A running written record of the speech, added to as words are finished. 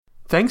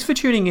Thanks for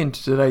tuning in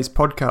to today's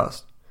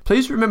podcast.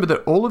 Please remember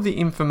that all of the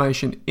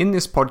information in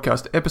this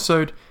podcast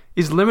episode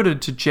is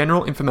limited to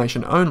general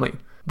information only.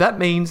 That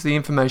means the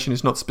information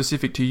is not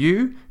specific to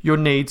you, your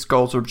needs,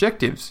 goals, or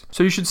objectives,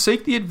 so you should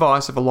seek the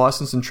advice of a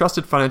licensed and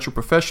trusted financial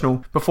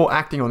professional before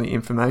acting on the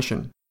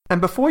information. And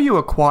before you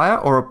acquire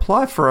or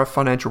apply for a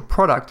financial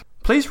product,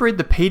 please read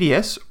the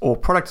PDS or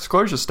product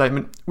disclosure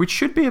statement, which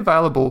should be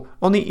available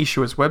on the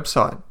issuer's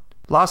website.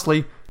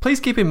 Lastly, please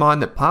keep in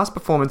mind that past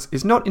performance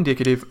is not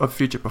indicative of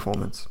future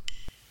performance.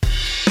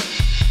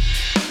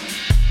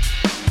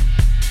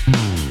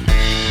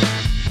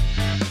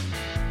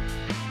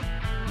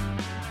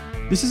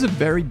 This is a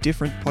very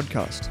different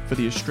podcast for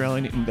the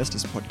Australian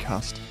Investors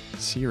Podcast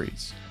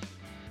series.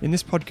 In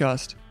this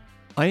podcast,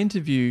 I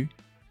interview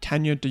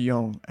Tania De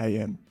Jong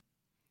AM.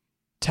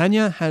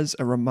 Tania has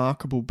a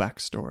remarkable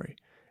backstory,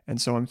 and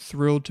so I'm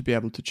thrilled to be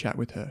able to chat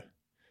with her.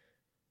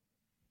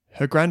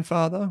 Her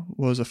grandfather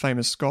was a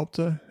famous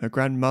sculptor, her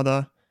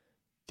grandmother,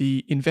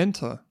 the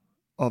inventor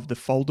of the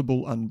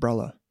foldable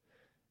umbrella.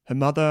 Her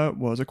mother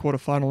was a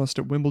quarterfinalist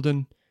at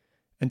Wimbledon,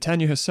 and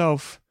Tania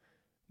herself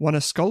won a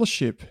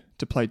scholarship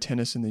to play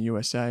tennis in the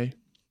USA,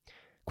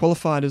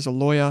 qualified as a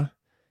lawyer,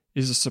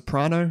 is a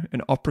soprano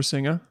and opera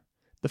singer,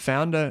 the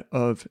founder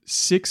of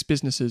 6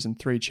 businesses and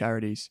 3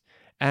 charities,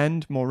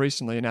 and more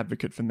recently an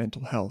advocate for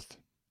mental health.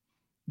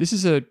 This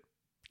is a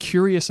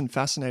curious and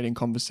fascinating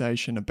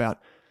conversation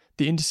about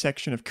the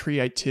intersection of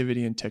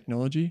creativity and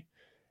technology,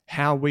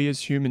 how we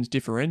as humans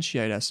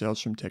differentiate ourselves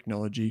from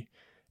technology,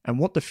 and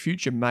what the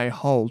future may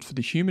hold for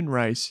the human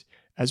race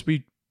as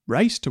we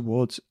race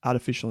towards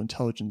artificial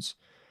intelligence.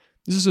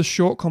 This is a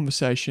short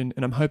conversation,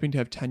 and I'm hoping to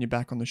have Tania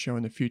back on the show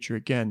in the future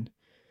again.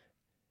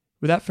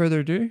 Without further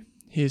ado,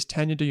 here's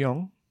Tania De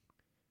Jong,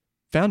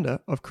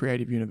 founder of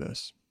Creative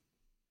Universe.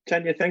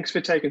 Tania, thanks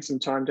for taking some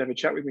time to have a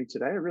chat with me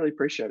today. I really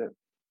appreciate it.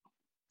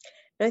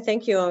 No,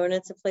 thank you, Owen.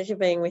 It's a pleasure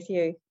being with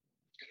you.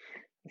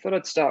 I thought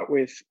I'd start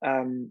with,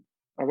 I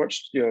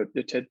watched your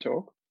TED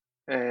Talk,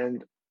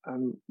 and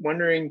I'm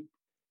wondering,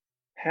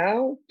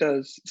 how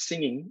does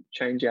singing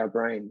change our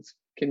brains?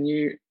 Can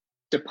you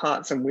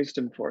depart some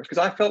wisdom for us? Because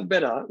I felt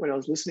better when I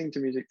was listening to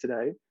music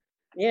today.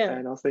 Yeah.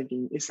 And I was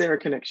thinking, is there a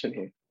connection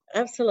here?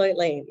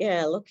 Absolutely.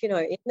 Yeah. Look,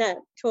 in that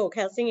talk,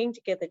 how singing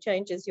together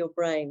changes your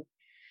brain.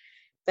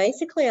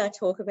 Basically, I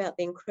talk about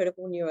the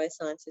incredible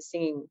neuroscience of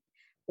singing,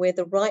 where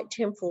the right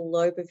temporal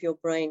lobe of your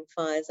brain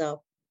fires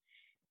up,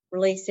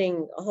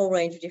 releasing a whole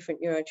range of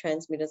different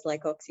neurotransmitters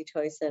like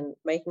oxytocin,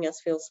 making us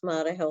feel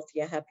smarter,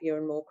 healthier, happier,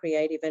 and more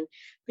creative. And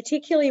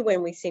particularly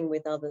when we sing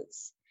with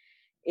others,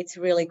 it's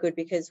really good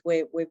because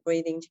we're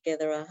breathing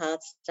together, our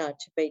hearts start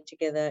to beat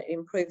together. It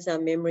improves our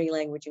memory,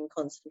 language, and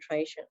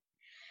concentration.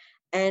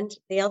 And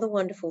the other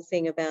wonderful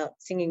thing about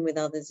singing with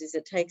others is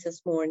it takes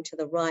us more into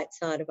the right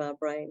side of our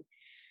brain.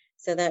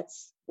 So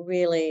that's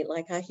really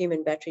like our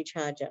human battery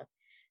charger.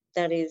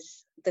 That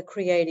is the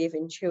creative,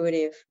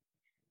 intuitive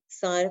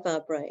side of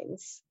our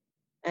brains.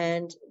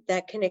 And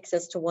that connects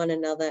us to one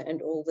another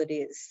and all that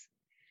is.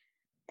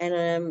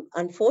 And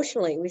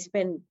unfortunately, we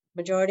spend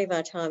majority of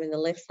our time in the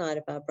left side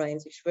of our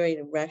brains, which is very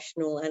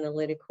rational,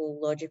 analytical,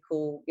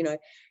 logical,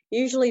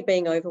 usually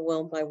being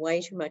overwhelmed by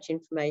way too much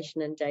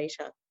information and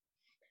data.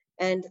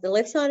 And the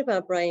left side of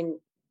our brain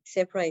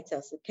separates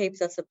us. It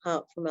keeps us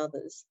apart from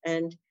others.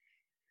 And,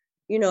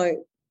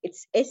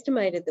 it's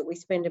estimated that we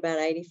spend about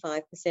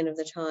 85% of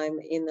the time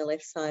in the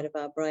left side of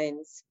our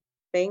brains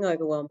being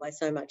overwhelmed by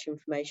so much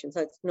information.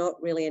 So it's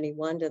not really any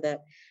wonder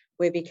that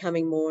we're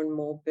becoming more and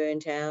more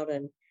burnt out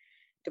and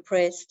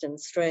depressed and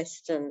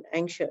stressed and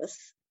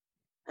anxious,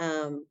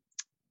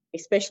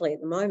 especially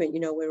at the moment.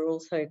 We're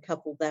also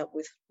coupled that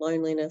with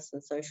loneliness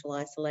and social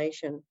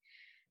isolation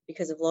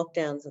because of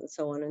lockdowns and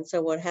so on. And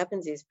so what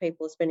happens is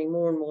people are spending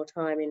more and more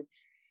time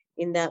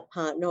in that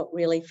part, not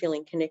really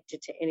feeling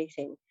connected to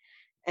anything.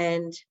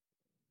 And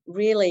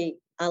really,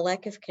 a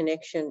lack of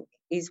connection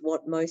is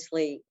what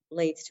mostly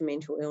leads to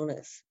mental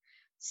illness.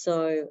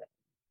 So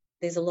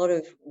there's a lot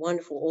of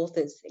wonderful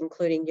authors,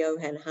 including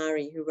Johann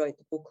Hari, who wrote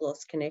the book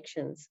Lost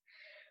Connections,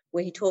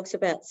 where he talks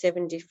about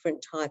 7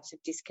 different types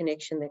of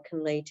disconnection that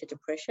can lead to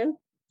depression.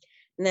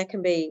 And that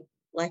can be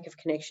lack of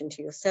connection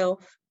to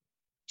yourself,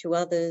 to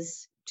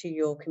others, to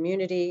your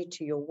community,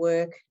 to your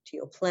work, to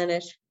your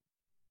planet.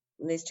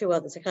 And there's 2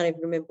 others. I can't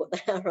even remember what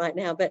they are right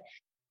now, but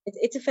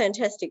it's a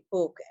fantastic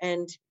book.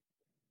 And,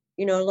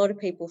 a lot of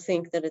people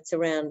think that it's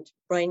around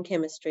brain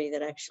chemistry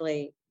that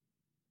actually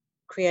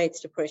creates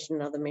depression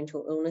and other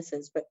mental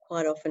illnesses, but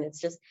quite often it's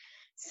just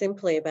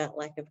simply about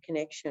lack of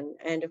connection.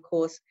 And of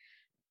course,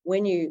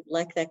 when you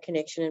lack that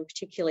connection, and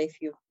particularly if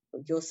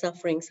you're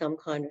suffering some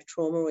kind of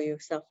trauma, or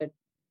you've suffered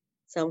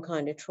some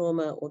kind of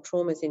trauma or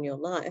traumas in your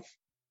life,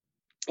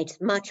 it's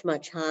much,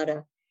 much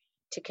harder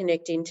to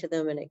connect into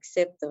them and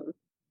accept them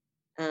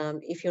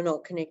if you're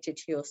not connected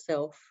to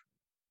yourself,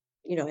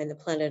 and the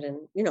planet,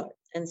 and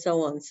and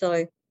so on.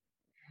 So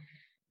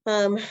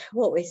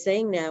what we're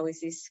seeing now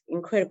is this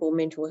incredible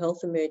mental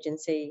health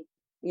emergency,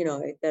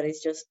 that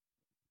is just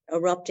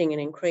erupting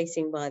and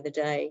increasing by the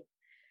day.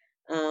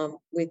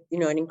 with,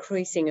 an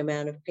increasing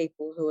amount of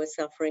people who are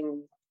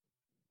suffering,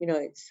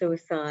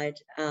 suicide,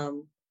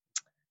 on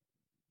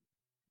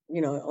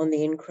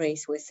the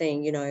increase. We're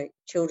seeing,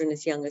 children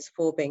as young as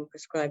 4 being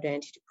prescribed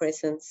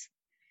antidepressants.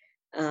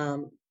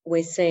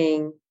 We're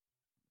seeing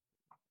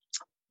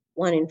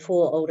 1 in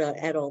 4 older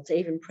adults,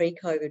 even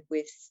pre-COVID,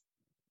 with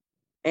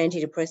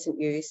antidepressant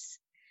use.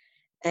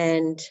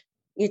 And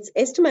it's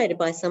estimated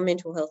by some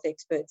mental health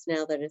experts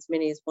now that as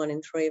many as 1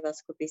 in 3 of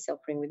us could be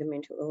suffering with a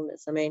mental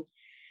illness. I mean,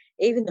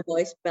 even the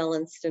most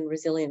balanced and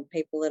resilient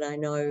people that I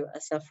know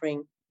are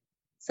suffering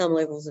some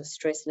levels of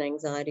stress and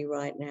anxiety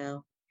right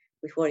now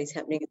with what is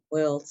happening in the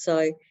world.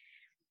 So,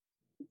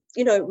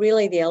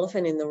 really the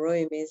elephant in the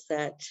room is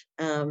that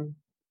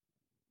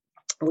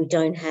we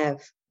don't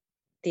have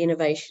the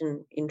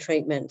innovation in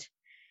treatment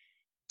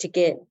to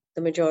get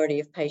the majority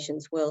of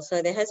patients well.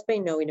 So there has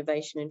been no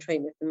innovation in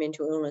treatment for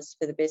mental illness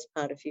for the best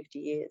part of 50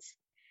 years,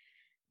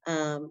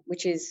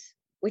 which is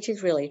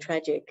really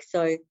tragic.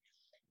 So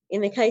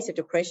in the case of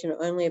depression,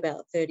 only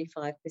about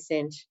 35%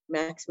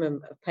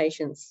 maximum of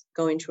patients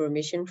go into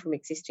remission from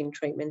existing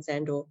treatments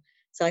and or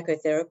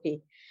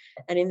psychotherapy.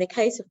 And in the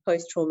case of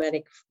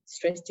post-traumatic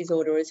stress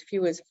disorder, as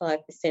few as 5%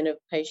 of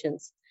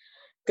patients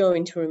go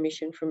into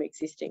remission from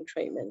existing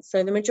treatments.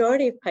 So the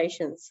majority of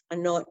patients are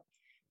not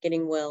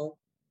getting well.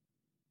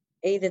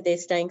 Either they're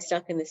staying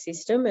stuck in the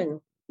system and,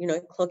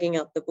 clogging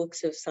up the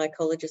books of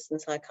psychologists and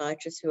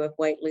psychiatrists who have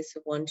wait lists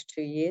of 1 to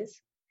 2 years.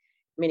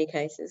 In many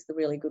cases, the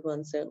really good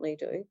ones certainly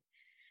do.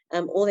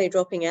 Or they're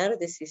dropping out of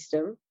the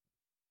system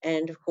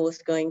and, of course,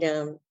 going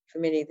down, for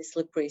many, the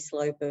slippery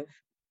slope of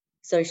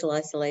social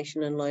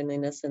isolation and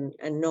loneliness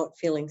and not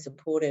feeling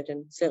supported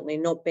and certainly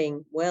not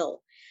being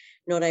well,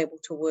 not able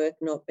to work,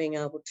 not being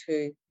able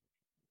to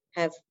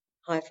have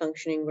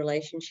high-functioning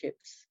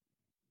relationships.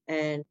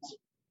 And,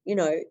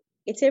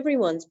 it's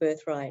everyone's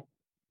birthright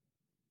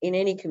in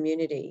any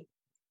community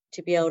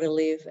to be able to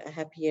live a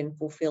happy and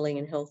fulfilling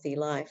and healthy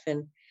life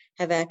and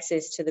have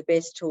access to the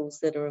best tools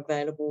that are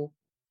available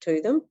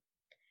to them.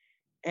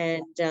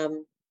 And,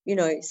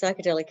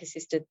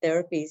 psychedelic-assisted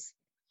therapies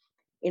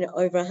in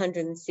over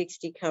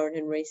 160 current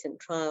and recent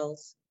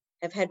trials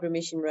have had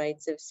remission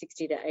rates of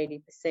 60 to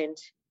 80%,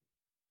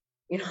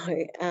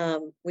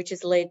 which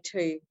has led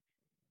to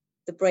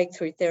the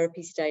breakthrough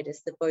therapy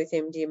status that both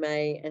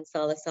MDMA and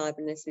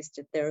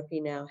psilocybin-assisted therapy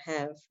now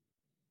have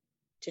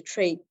to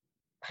treat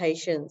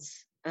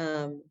patients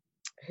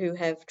who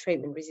have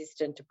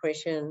treatment-resistant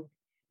depression,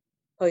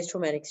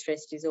 post-traumatic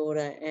stress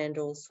disorder, and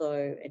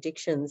also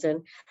addictions.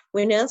 And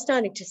we're now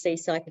starting to see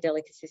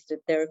psychedelic-assisted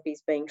therapies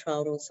being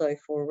trialled also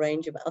for a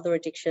range of other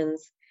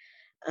addictions,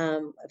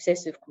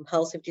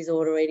 obsessive-compulsive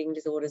disorder, eating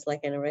disorders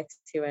like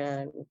anorexia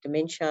and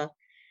dementia,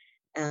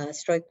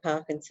 stroke,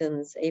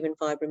 Parkinson's, even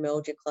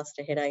fibromyalgia,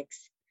 cluster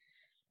headaches.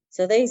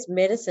 So these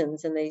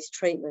medicines and these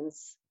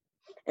treatments,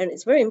 and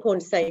it's very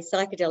important to say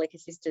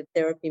psychedelic-assisted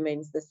therapy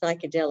means the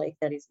psychedelic,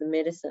 that is the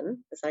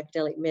medicine, the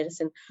psychedelic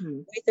medicine,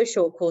 with a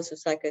short course of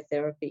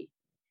psychotherapy.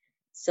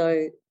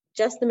 So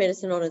just the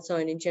medicine on its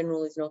own in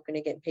general is not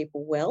going to get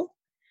people well.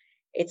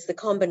 It's the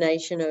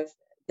combination of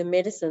the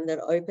medicine that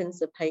opens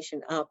the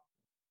patient up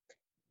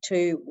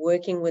to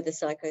working with a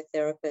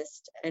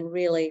psychotherapist and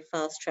really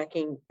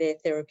fast-tracking their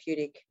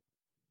therapeutic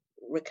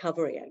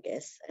recovery, I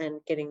guess,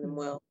 and getting them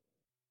well.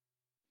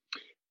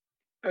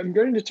 I'm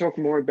going to talk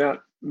more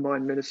about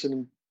mind medicine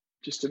in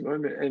just a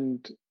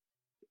moment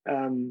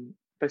and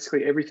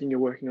basically everything you're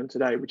working on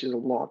today, which is a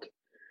lot.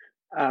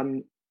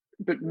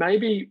 But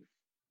maybe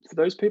for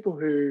those people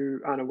who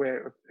aren't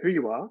aware of who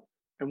you are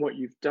and what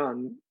you've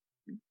done,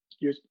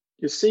 your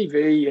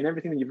CV and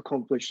everything that you've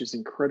accomplished is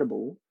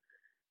incredible.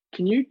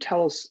 Can you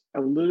tell us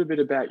a little bit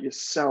about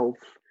yourself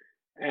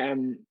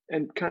and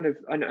kind of,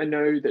 I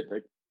know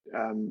that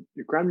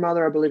your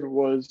grandmother, I believe it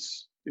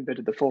was,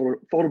 invented the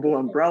foldable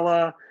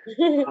umbrella.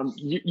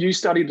 You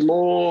studied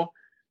law.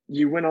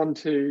 You went on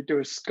to do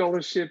a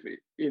scholarship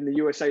in the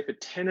USA for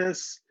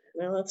tennis.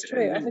 Well, that's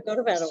true. I forgot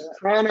about all that.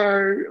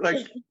 Soprano.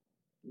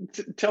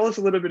 Tell us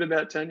a little bit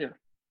about Tania.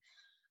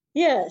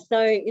 Yeah, so,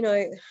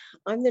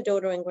 I'm the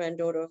daughter and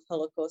granddaughter of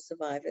Holocaust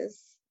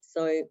survivors.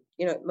 So,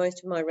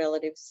 most of my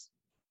relatives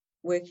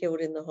were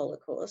killed in the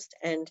Holocaust.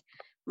 And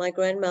my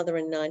grandmother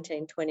in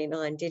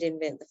 1929 did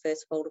invent the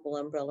first foldable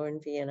umbrella in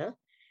Vienna,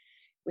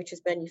 which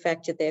was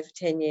manufactured there for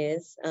 10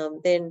 years.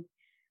 Then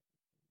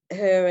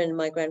her and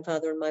my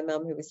grandfather and my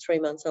mum, who was 3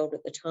 months old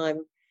at the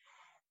time,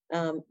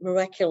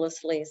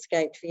 miraculously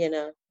escaped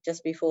Vienna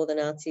just before the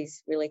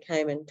Nazis really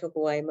came and took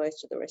away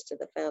most of the rest of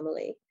the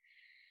family.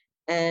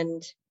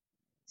 And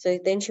so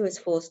then she was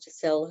forced to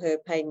sell her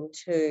patent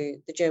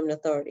to the German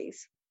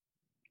authorities.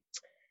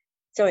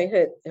 Sorry,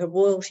 her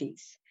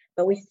royalties.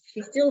 But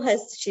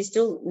she's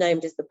still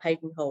named as the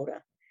patent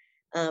holder.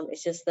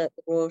 It's just that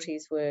the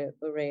royalties were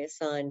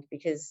reassigned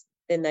because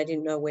then they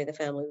didn't know where the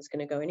family was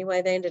going to go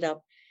anyway. They ended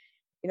up,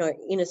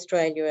 in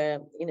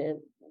Australia in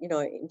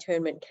a,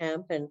 internment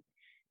camp, and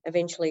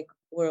eventually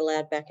were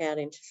allowed back out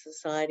into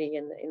society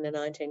in the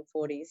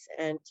 1940s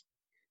and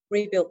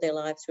rebuilt their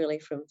lives really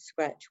from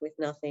scratch with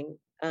nothing.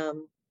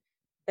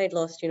 they'd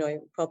lost,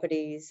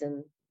 properties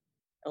and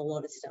a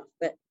lot of stuff.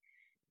 But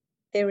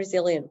they're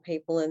resilient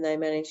people and they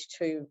managed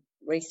to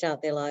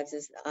restart their lives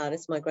as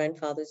artists. My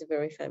grandfather was a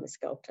very famous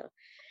sculptor.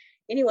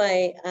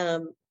 Anyway,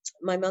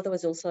 my mother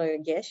was also,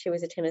 yes, she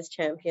was a tennis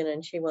champion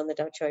and she won the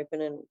Dutch Open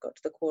and got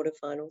to the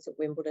quarterfinals at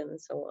Wimbledon and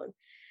so on.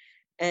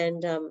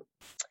 And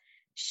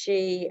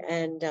she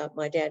and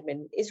my dad met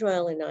in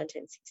Israel in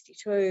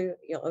 1962.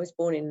 I was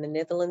born in the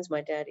Netherlands.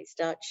 My dad is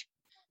Dutch.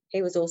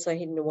 He was also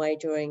hidden away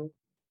during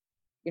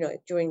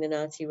the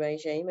Nazi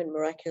regime and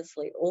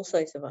miraculously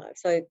also survived.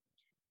 So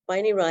by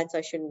any rights,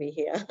 I shouldn't be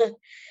here.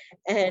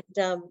 And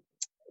so,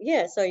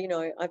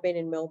 I've been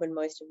in Melbourne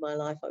most of my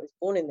life. I was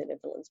born in the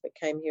Netherlands, but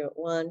came here at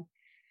 1.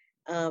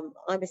 I'm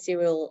a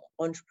serial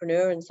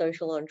entrepreneur and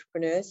social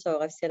entrepreneur. So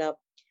I've set up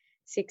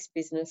 6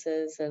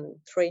 businesses and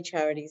 3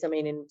 charities. I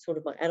mean, in sort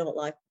of my adult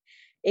life,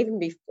 even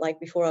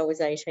before I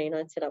was 18,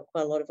 I'd set up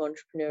quite a lot of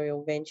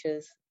entrepreneurial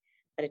ventures.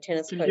 I had a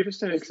tennis Can you give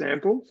us an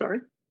example? Sorry.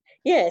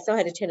 Yeah, so I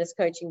had a tennis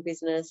coaching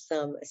business,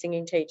 a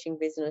singing teaching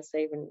business,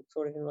 even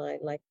sort of in my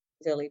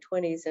early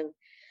 20s. And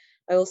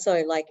I also,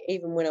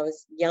 even when I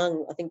was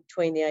young, I think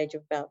between the age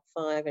of about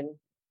 5 and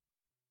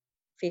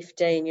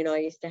 15, I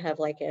used to have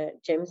a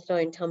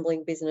gemstone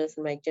tumbling business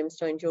and make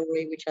gemstone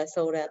jewelry, which I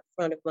sold out the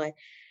front of my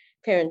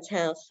parents'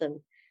 house. And,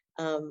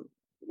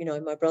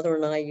 my brother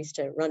and I used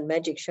to run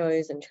magic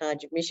shows and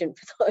charge admission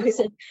for those.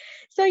 And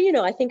so,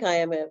 I think I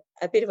am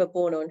a bit of a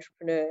born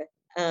entrepreneur.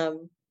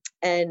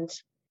 And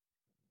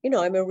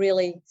I'm a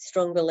really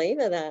strong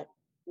believer that,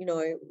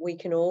 we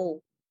can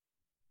all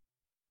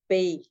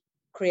be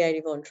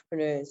creative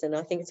entrepreneurs. And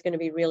I think it's going to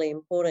be really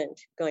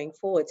important going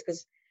forwards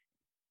because,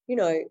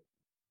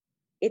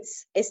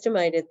 it's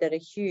estimated that a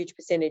huge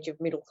percentage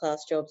of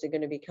middle-class jobs are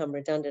going to become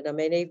redundant. I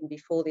mean, even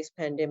before this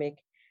pandemic,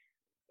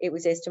 it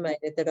was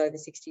estimated that over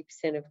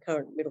 60% of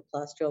current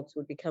middle-class jobs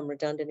would become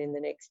redundant in the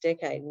next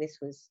decade. And this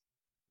was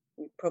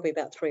probably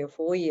about 3 or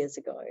 4 years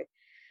ago.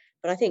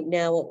 But I think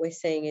now what we're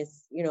seeing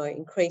is,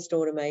 increased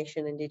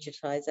automation and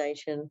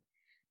digitization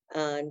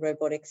and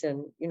robotics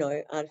and,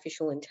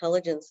 artificial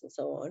intelligence and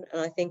so on.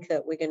 And I think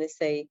that we're going to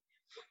see,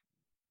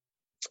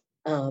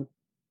 and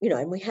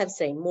we have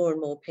seen more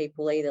and more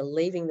people either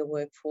leaving the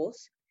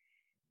workforce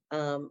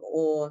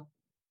or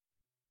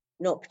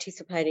not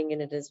participating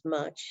in it as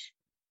much.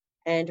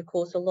 And, of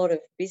course, a lot of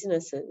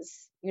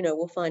businesses,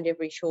 will find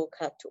every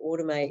shortcut to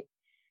automate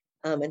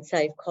and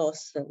save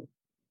costs and,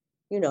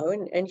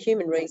 and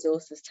human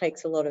resources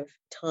takes a lot of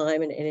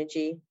time and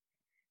energy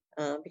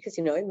because,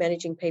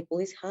 managing people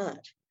is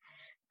hard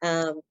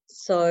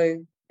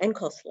and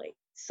costly.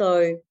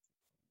 So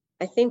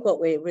I think what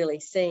we're really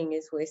seeing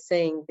is we're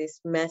seeing this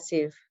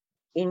massive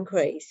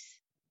increase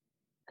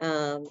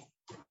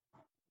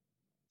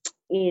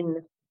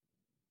in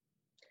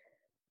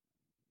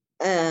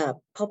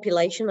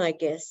population, I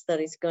guess, that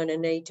is going to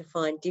need to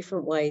find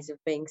different ways of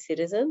being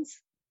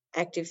citizens,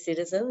 active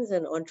citizens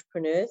and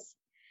entrepreneurs.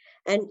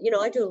 And,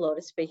 I do a lot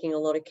of speaking, a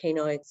lot of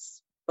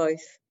keynotes,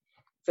 both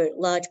for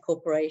large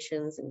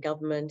corporations and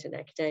government and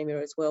academia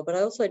as well. But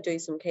I also do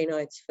some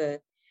keynotes for,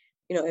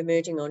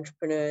 emerging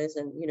entrepreneurs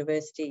and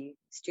university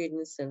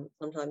students and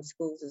sometimes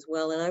schools as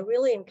well. And I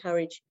really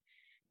encourage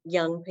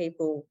young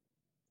people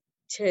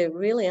to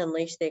really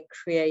unleash their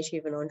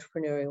creative and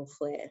entrepreneurial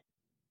flair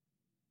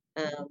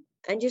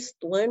and just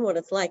learn what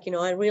it's like.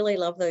 I really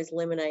love those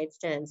lemonade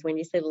stands when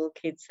you see little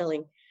kids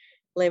selling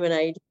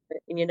lemonade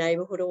in your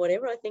neighborhood or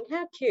whatever. I think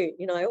how cute.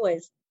 I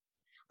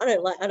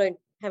don't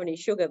have any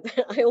sugar, but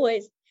I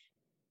always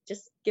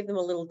just give them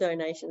a little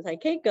donation and say,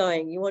 keep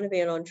going. You want to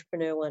be an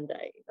entrepreneur one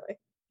day,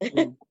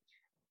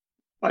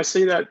 I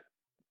see that,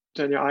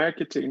 Tania. I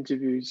get to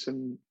interview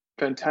some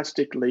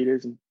fantastic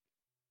leaders and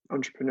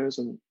entrepreneurs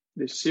on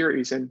this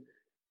series, and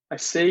I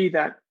see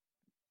that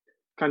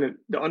kind of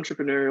the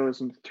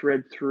entrepreneurialism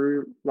thread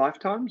through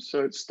lifetimes.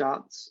 So it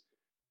starts,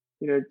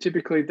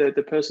 typically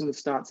the person that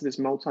starts this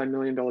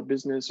multi-million-dollar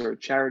business or a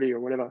charity or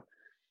whatever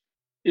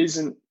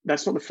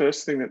that's not the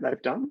first thing that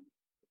they've done.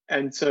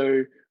 And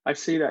so I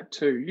see that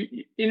too.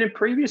 In a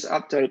previous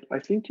update, I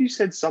think you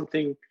said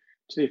something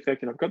to the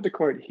effect, and I've got the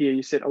quote here,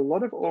 you said a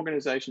lot of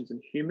organizations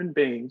and human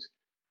beings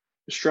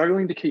are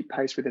struggling to keep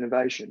pace with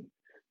innovation.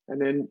 And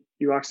then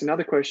you asked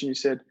another question, you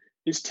said,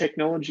 is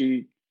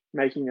technology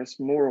making us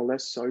more or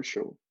less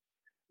social?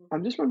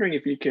 I'm just wondering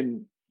if you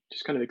can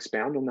just kind of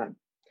expound on that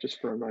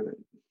just for a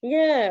moment.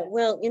 Yeah,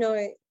 well,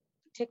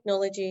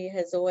 technology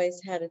has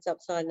always had its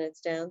upside and its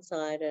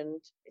downside,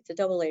 and it's a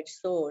double-edged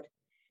sword.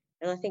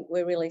 And I think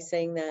we're really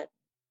seeing that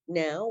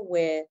now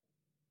where,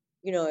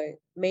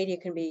 media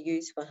can be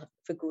used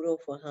for good or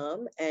for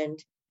harm. And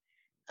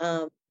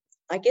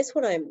I guess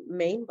what I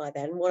mean by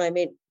that and what I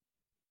meant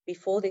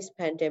before this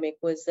pandemic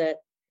was that,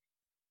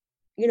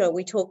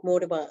 we talk more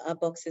to our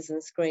boxes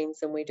and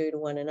screens than we do to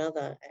one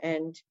another.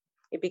 And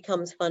it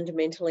becomes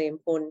fundamentally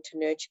important to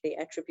nurture the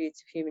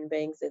attributes of human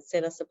beings that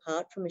set us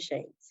apart from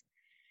machines.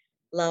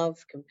 Love,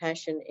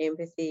 compassion,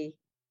 empathy,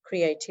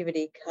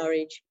 creativity,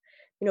 courage,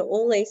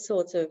 all these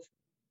sorts of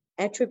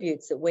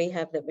attributes that we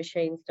have that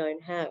machines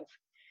don't have.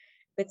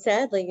 But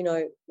sadly, you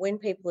know, when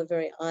people are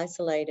very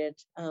isolated,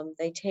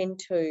 they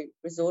tend to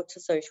resort to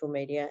social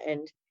media,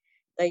 and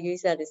they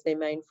use that as their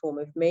main form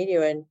of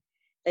media, and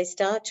they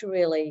start to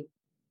really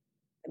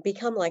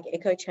become like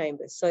echo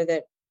chambers, so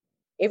that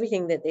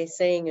everything that they're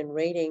seeing and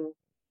reading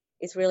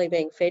is really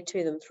being fed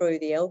to them through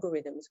the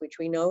algorithms, which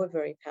we know are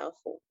very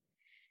powerful.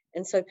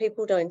 And so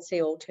people don't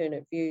see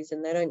alternate views,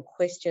 and they don't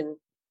question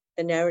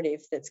the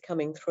narrative that's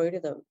coming through to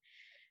them.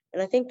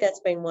 And I think that's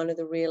been one of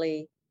the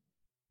really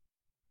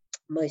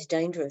most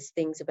dangerous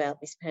things about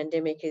this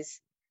pandemic,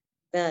 is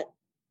that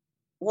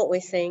what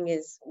we're seeing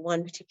is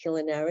one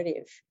particular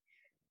narrative,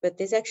 but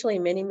there's actually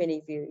many, many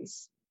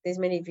views. There's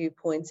many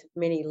viewpoints of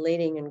many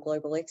leading and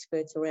global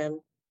experts around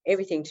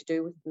everything to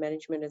do with the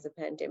management of the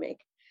pandemic.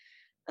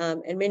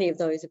 And many of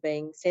those are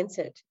being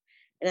censored.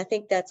 And I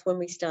think that's when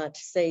we start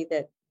to see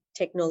that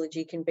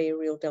technology can be a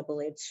real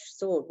double-edged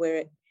sword, where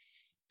it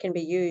can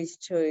be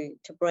used to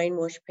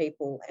brainwash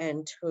people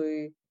and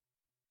to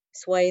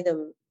sway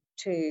them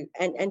to,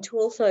 and to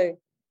also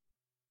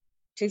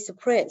to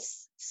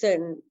suppress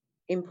certain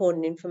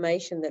important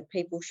information that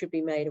people should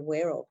be made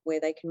aware of,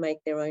 where they can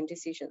make their own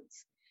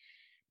decisions.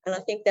 And I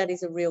think that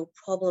is a real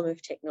problem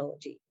of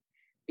technology,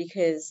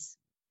 because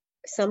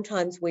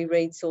sometimes we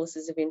read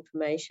sources of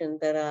information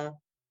that are,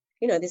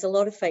 you know, there's a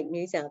lot of fake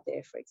news out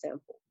there, for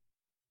example,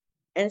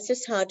 and it's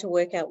just hard to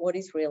work out what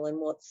is real and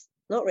what's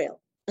not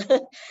real.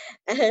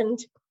 And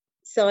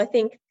so I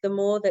think the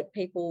more that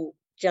people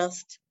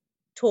just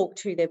talk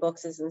to their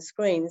boxes and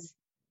screens,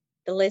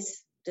 the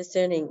less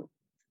discerning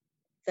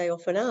they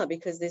often are,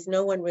 because there's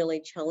no one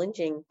really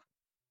challenging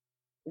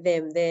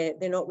them. They're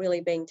not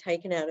really being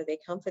taken out of their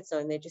comfort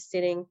zone. They're just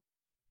sitting,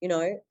 you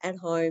know, at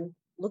home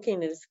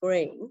looking at a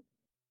screen.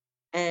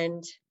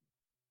 And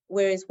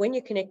whereas when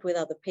you connect with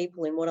other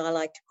people in what I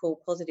like to call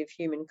positive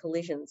human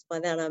collisions, by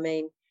that I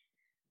mean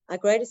our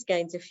greatest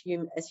gains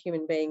as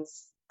human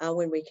beings are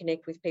when we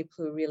connect with people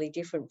who are really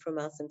different from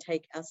us and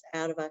take us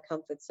out of our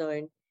comfort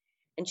zone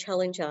and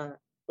challenge our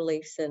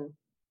beliefs and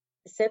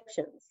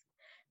perceptions.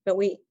 But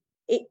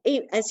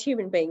as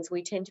human beings,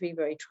 we tend to be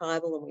very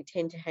tribal, and we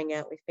tend to hang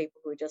out with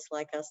people who are just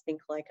like us,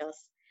 think like us,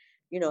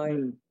 you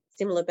know,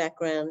 similar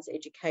backgrounds,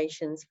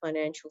 educations,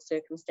 financial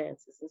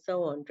circumstances, and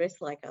so on, dress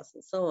like us,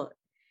 and so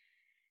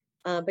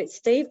on. But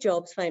Steve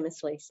Jobs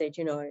famously said,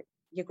 you know,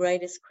 your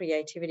greatest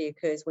creativity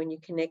occurs when you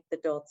connect the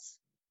dots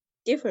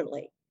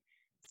differently.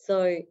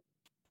 So,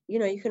 you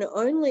know, you can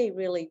only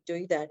really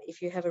do that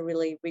if you have a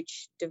really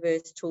rich,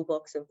 diverse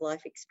toolbox of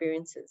life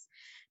experiences.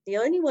 The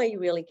only way you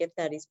really get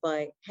that is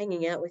by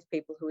hanging out with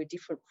people who are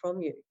different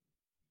from you.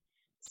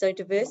 So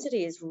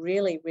diversity is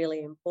really,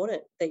 really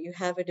important, that you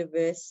have a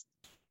diverse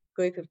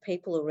group of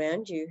people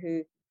around you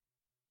who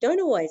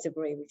don't always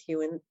agree with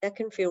you, and that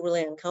can feel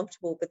really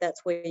uncomfortable, but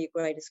that's where your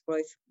greatest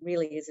growth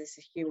really is as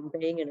a human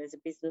being and as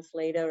a business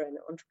leader and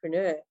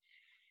entrepreneur,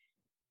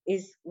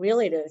 is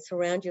really to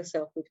surround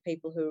yourself with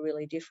people who are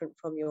really different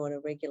from you on a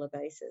regular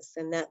basis.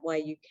 And that way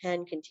you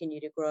can continue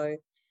to grow,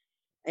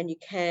 and you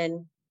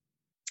can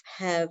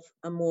have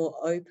a more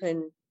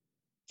open,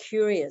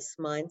 curious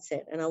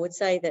mindset. And I would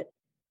say that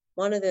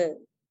one of the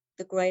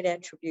great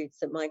attributes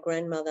that my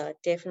grandmother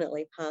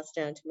definitely passed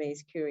down to me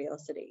is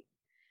curiosity.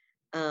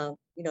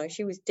 You know,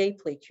 she was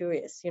deeply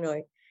curious. You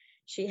know,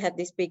 she had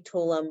this big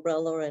tall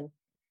umbrella, and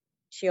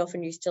she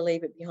often used to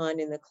leave it behind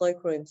in the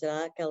cloakrooms at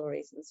art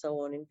galleries and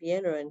so on in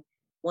Vienna. And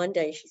one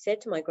day she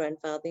said to my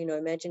grandfather, you know,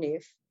 imagine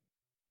if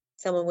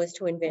someone was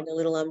to invent a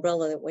little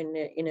umbrella that went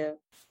in a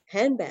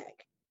handbag.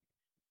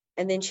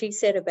 And then she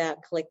set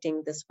about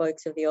collecting the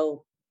spokes of the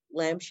old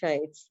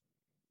lampshades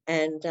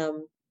and,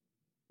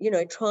 you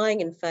know,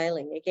 trying and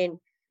failing. Again,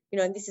 you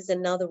know, and this is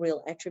another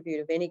real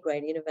attribute of any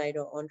great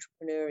innovator or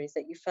entrepreneur, is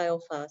that you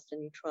fail fast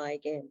and you try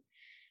again.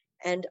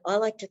 And I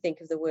like to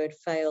think of the word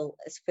fail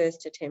as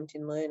first attempt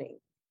in learning,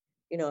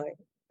 you know,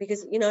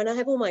 because, you know, and I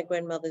have all my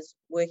grandmother's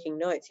working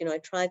notes. You know, I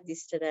tried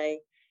this today,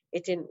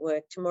 it didn't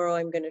work. Tomorrow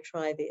I'm going to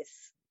try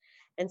this,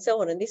 and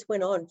so on. And this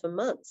went on for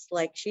months.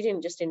 Like, she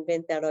didn't just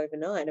invent that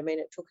overnight. I mean,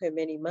 it took her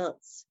many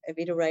months of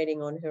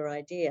iterating on her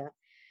idea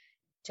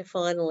to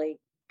finally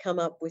come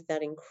up with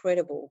that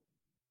incredible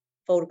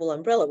foldable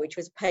umbrella, which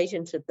was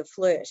patented the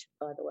Flirt,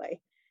 by the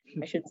way.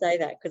 I should say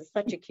that because it's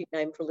such a cute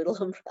name for a little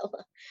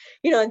umbrella.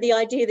 You know, the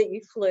idea that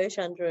you flirt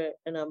under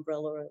an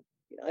umbrella,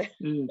 you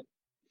know.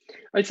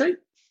 I'd say,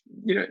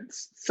 you know,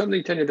 it's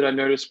something, Tania, that I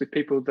noticed with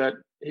people that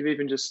have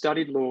even just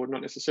studied law,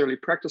 not necessarily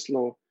practiced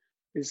law,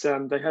 is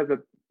they have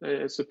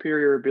a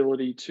superior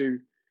ability to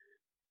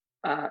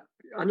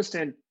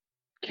understand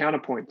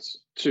counterpoints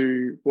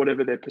to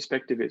whatever their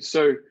perspective is.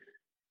 So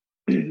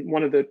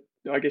one of the,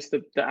 I guess,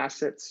 the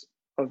assets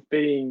of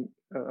being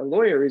a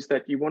lawyer is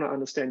that you want to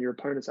understand your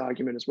opponent's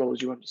argument as well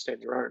as you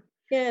understand your own.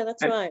 Yeah,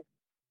 that's right.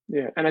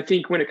 Yeah, and I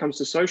think when it comes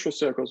to social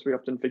circles, we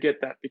often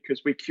forget that,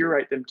 because we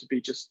curate them to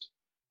be just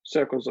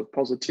circles of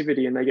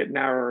positivity, and they get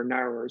narrower and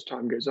narrower as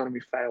time goes on, and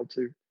we fail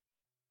to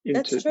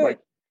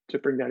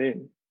bring that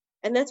in.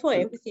 And that's why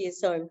empathy is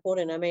so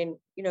important. I mean,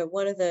 you know,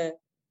 one of the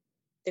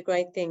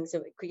great things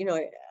of, you know,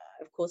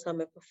 of course,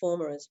 I'm a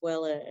performer as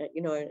well,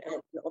 you know, an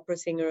opera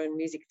singer and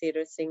music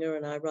theatre singer,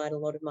 and I write a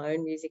lot of my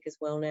own music as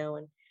well now,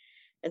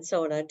 and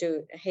so on. I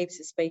do heaps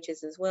of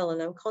speeches as well,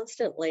 and I'm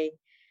constantly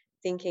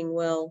thinking,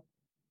 well,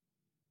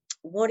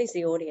 what is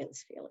the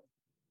audience feeling?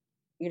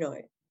 You know,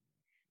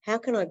 how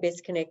can I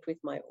best connect with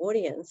my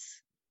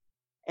audience,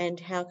 and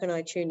how can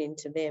I tune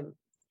into them?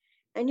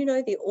 And, you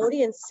know, the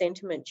audience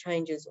sentiment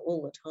changes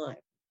all the time.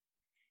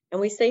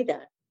 And we see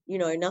that, you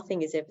know,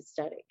 nothing is ever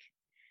static.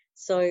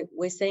 So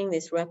we're seeing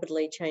this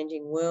rapidly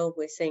changing world.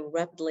 We're seeing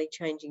rapidly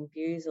changing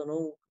views on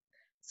all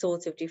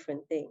sorts of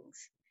different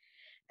things.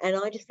 And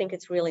I just think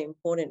it's really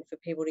important for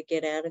people to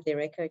get out of their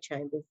echo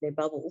chambers, their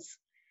bubbles,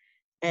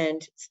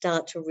 and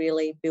start to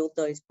really build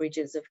those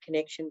bridges of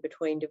connection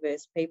between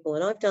diverse people.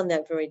 And I've done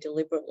that very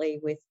deliberately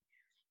with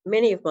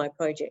many of my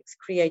projects.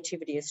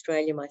 Creativity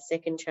Australia, my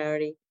second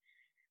charity,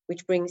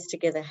 which brings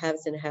together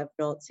haves and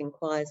have-nots in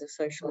choirs of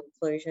social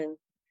inclusion.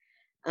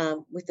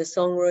 With the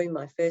Song Room,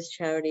 my first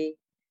charity,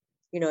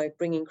 you know,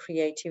 bringing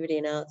creativity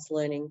and arts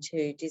learning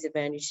to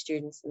disadvantaged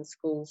students in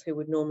schools who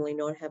would normally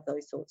not have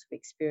those sorts of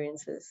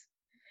experiences.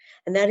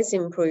 And that has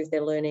improved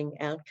their learning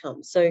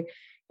outcomes. So,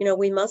 you know,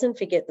 we mustn't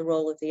forget the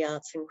role of the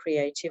arts and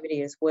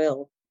creativity as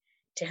well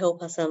to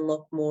help us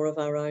unlock more of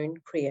our own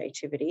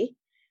creativity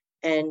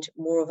and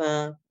more of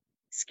our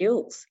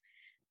skills.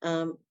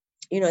 You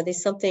know,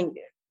 there's something,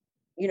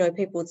 you know,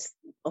 people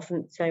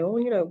often say, oh,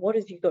 you know, what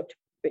have you got to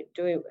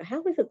do?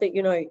 How is it that,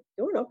 you know,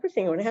 you're an opera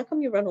singer and how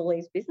come you run all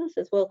these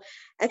businesses? Well,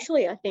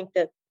 actually, I think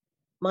that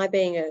my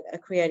being a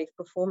creative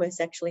performer has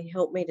actually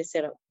helped me to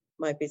set up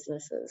my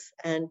businesses,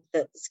 and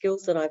that the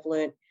skills that I've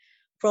learned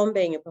from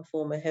being a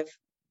performer have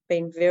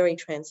been very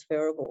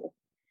transferable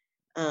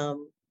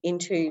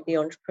into the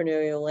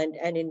entrepreneurial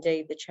and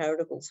indeed the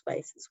charitable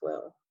space as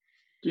well.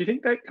 Do you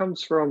think that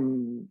comes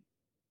from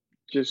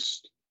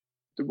just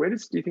do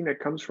you think that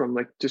comes from,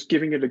 like, just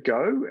giving it a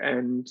go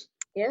and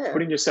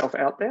putting yourself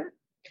out there?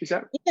 Is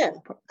that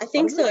I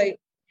think so.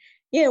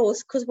 Yeah, well,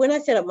 because when I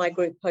set up my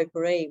group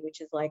Potpourri,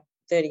 which is like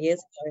 30 years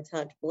ago, it's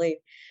hard to believe,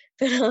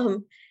 but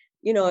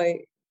you know,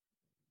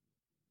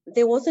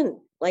 there wasn't,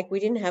 like, we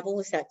didn't have all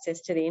this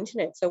access to the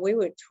internet, so we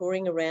were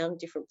touring around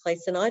different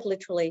places, and I'd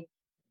literally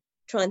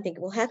try and think,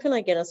 well, how can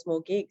I get us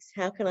more gigs?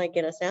 How can I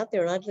get us out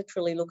there? And I'd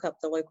literally look up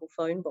the local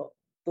phone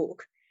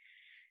book.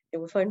 There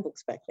were phone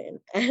books back then,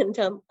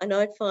 and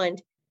I'd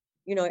find,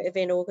 you know,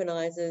 event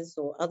organisers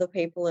or other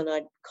people, and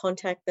I'd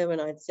contact them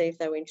and I'd see if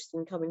they were interested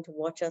in coming to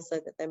watch us so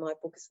that they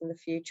might book us in the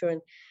future.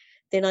 And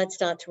then I'd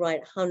start to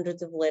write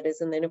hundreds of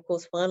letters, and then, of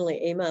course,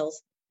 finally emails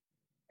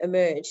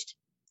emerged.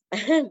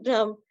 And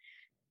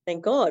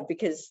thank God,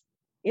 because,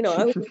 you know,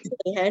 I was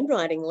actually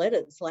handwriting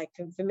letters like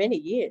for many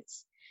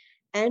years.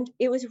 And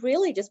it was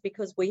really just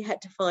because we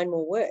had to find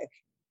more work.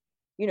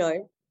 You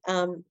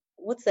know,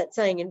 what's that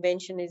saying?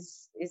 Invention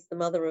is the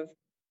mother of,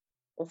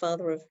 or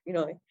father of, you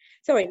know,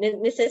 sorry,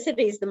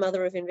 necessity is the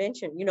mother of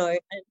invention, you know.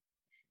 And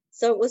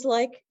so it was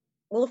like,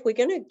 well, if we're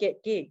going to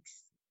get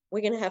gigs,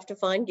 we're going to have to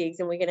find gigs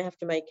and we're going to have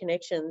to make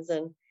connections.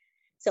 And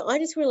so I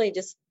just really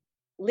just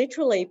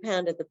literally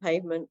pounded the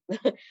pavement,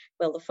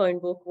 well, the phone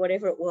book,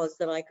 whatever it was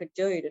that I could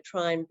do to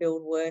try and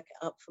build work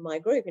up for my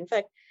group. In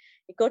fact,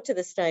 it got to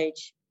the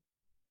stage,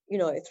 you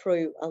know,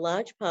 through a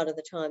large part of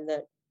the time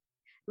that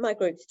my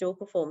group still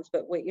performs,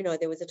 but we, you know,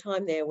 there was a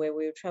time there where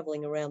we were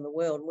traveling around the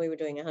world and we were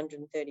doing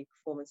 130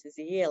 performances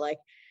a year, like,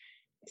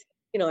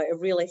 you know, a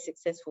really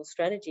successful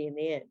strategy in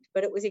the end,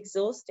 but it was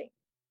exhausting.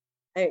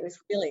 It was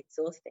really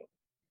exhausting.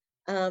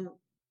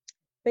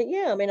 But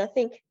yeah, I mean, I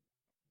think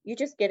you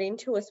just get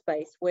into a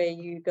space where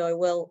you go,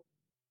 well,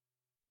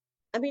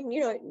 I mean,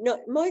 you know,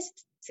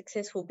 most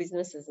successful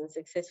businesses and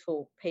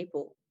successful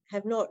people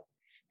have not,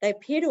 they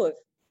appear to have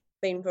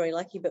been very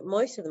lucky, but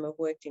most of them have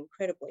worked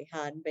incredibly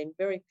hard and been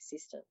very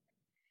persistent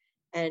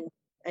and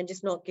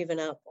just not given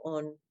up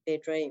on their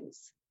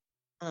dreams.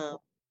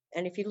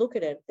 And if you look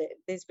at it,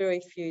 there's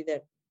very few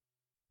that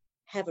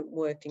haven't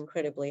worked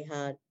incredibly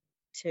hard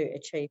to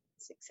achieve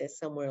success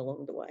somewhere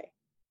along the way.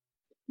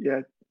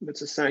 Yeah,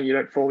 it's a saying, you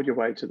don't fall your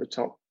way to the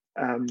top.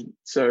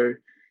 So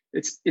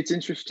it's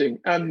interesting.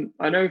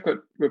 I know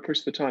we're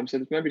pushed for time, so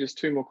there's maybe just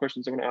two more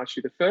questions I want to ask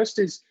you. The first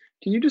is,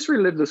 can you just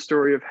relive the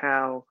story of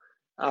how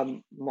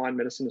Mind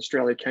Medicine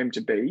Australia came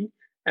to be?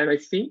 And I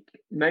think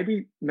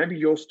maybe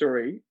your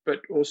story, but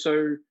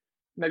also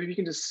maybe you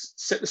can just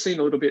set the scene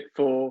a little bit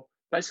for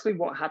basically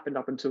what happened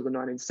up until the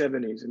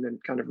 1970s and then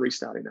kind of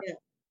restarting that. Yeah,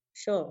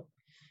 sure.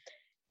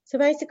 So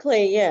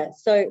basically, yeah.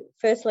 So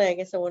firstly, I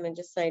guess I want to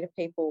just say to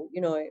people, you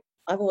know,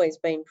 I've always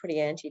been pretty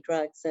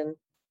anti-drugs and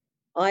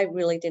I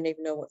really didn't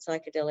even know what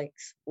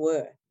psychedelics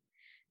were.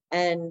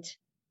 And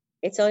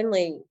it's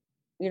only,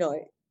 you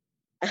know,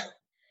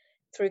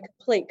 through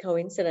complete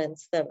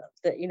coincidence that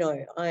you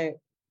know, I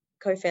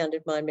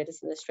co-founded Mind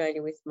Medicine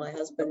Australia with my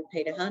husband,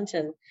 Peter Hunt,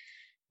 and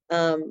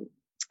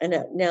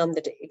now I'm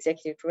the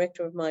executive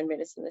director of Mind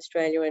Medicine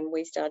Australia, and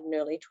we started in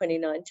early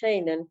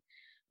 2019.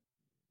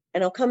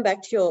 And I'll come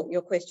back to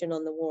your question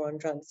on the war on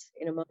drugs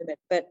in a moment.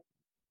 But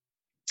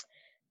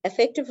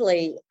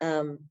effectively,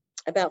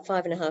 about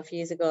 5.5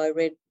 years ago, I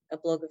read a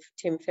blog of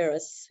Tim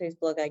Ferriss, whose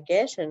blog I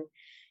get, and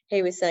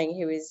he was saying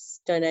he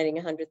was donating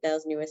 $100,000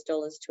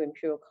 to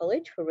Imperial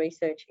College for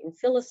research in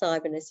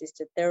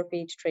psilocybin-assisted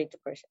therapy to treat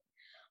depression.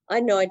 I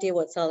had no idea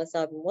what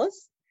psilocybin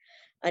was.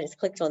 I just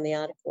clicked on the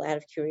article out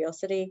of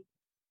curiosity.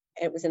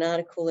 It was an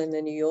article in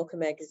the New Yorker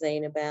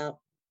magazine about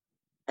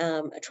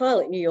a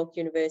trial at New York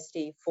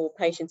University for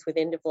patients with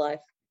end-of-life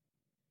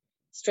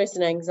stress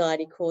and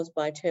anxiety caused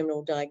by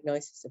terminal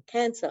diagnosis of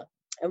cancer.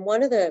 And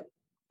one of the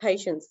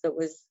patients that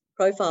was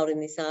profiled in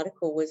this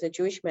article was a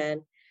Jewish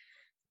man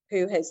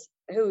who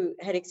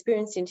had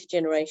experienced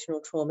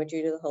intergenerational trauma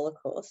due to the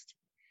Holocaust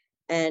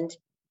and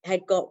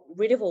had got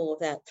rid of all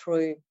of that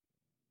through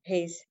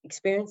his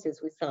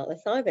experiences with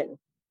psilocybin.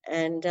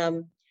 And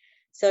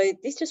so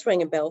this just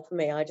rang a bell for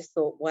me. I just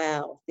thought,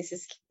 wow, this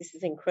is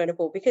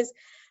incredible, because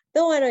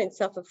though I don't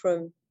suffer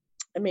from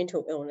a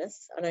mental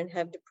illness, I don't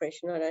have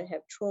depression, I don't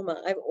have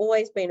trauma, I've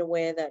always been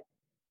aware that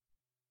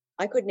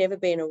I could never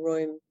be in a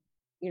room,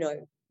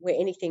 where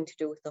anything to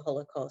do with the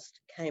Holocaust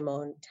came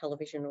on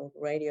television or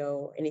radio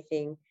or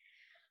anything.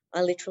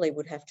 I literally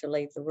would have to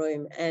leave the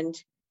room, and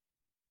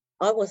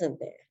I wasn't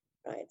there,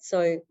 right?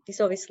 So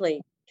this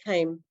obviously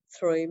came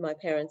through my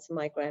parents and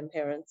my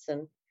grandparents,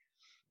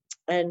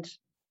 and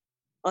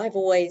I've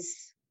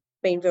always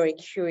been very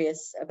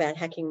curious about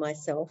hacking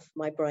myself,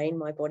 my brain,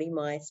 my body,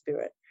 my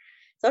spirit.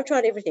 So I've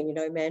tried everything,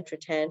 mantra,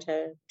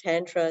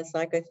 tantra,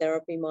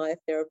 psychotherapy,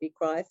 myotherapy,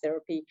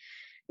 cryotherapy,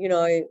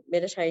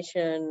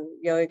 meditation,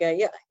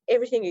 yoga,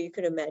 everything you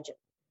could imagine.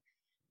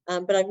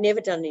 But I've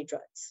never done any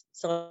drugs.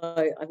 So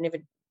I've never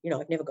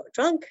got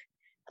drunk.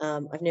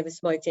 I've never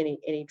smoked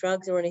any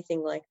drugs or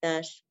anything like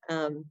that.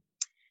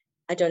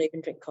 I don't even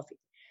drink coffee.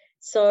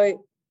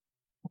 So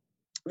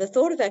the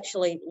thought of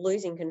actually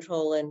losing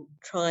control and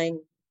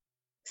trying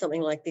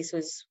something like this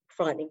was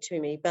frightening to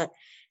me. But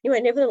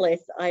anyway, nevertheless,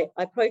 I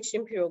approached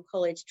Imperial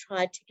College,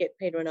 tried to get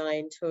Peter and I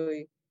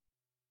into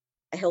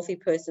a healthy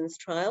person's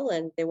trial,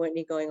 and there weren't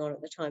any going on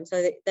at the time.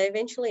 So they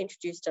eventually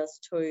introduced us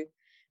to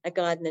a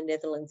guide in the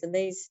Netherlands, and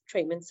these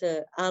treatments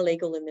are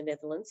legal in the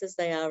Netherlands, as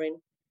they are in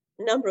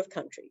a number of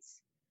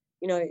countries.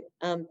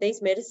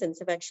 These medicines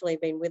have actually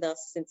been with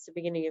us since the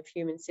beginning of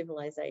human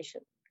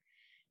civilization.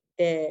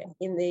 They're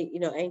in the,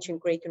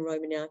 ancient Greek and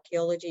Roman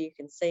archaeology. You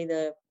can see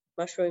the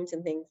mushrooms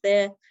and things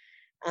there.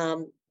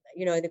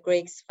 The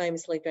Greeks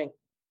famously drank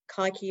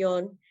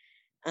kykeon,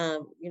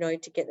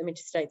 to get them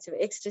into states of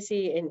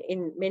ecstasy.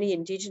 In many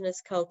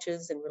indigenous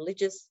cultures and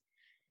religious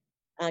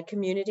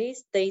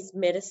communities, these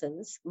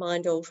medicines,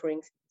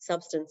 mind-altering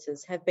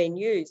substances, have been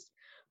used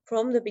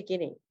from the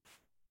beginning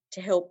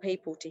to help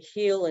people to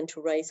heal and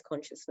to raise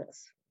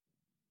consciousness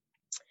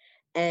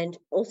and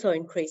also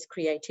increase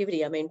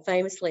creativity. I mean,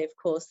 famously, of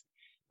course,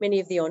 many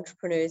of the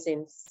entrepreneurs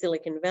in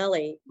Silicon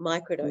Valley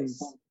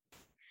microdose.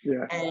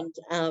 Yeah. And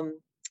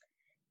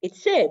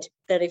it's said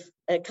that if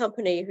a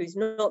company who's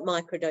not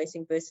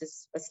microdosing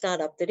versus a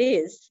startup that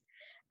is,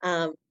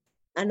 are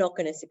not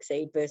going to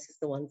succeed versus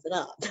the ones that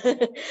are.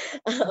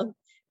 But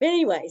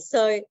anyway,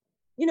 so,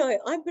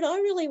 I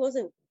really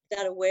wasn't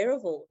that aware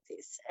of all of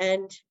this.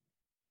 And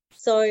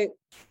so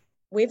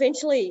we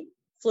eventually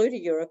flew to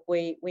Europe.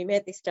 We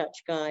met this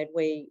Dutch guide.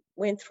 We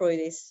went through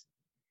this,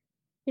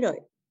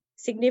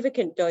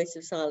 significant dose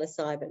of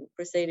psilocybin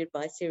preceded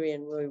by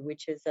Syrian rue,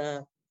 which is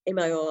a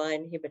MAOI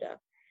inhibitor.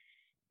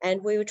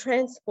 And we were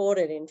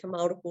transported into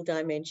multiple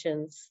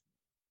dimensions,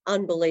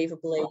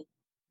 unbelievably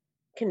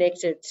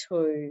connected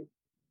to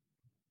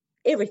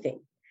everything.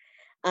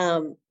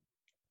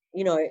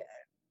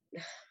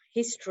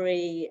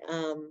 History.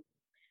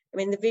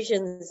 The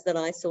visions that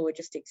I saw were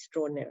just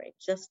extraordinary.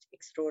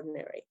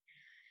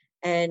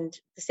 And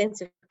the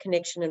sense of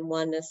connection and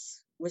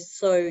oneness was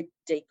so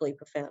deeply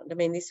profound. I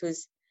mean, this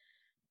was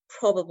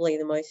probably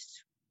the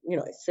most,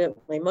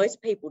 certainly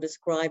most people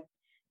describe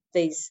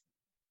these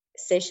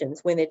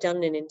sessions, when they're done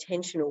in an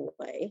intentional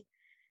way,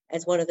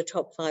 as one of the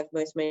top 5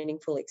 most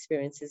meaningful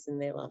experiences in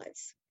their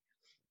lives.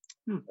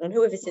 And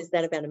whoever says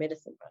that about a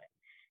medicine, right?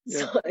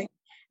 Yeah. So,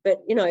 but,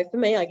 for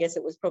me, I guess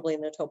it was probably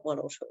in the top 1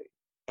 or 2.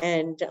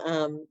 And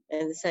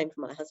the same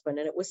for my husband.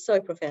 And it was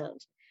so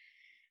profound.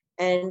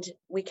 And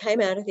we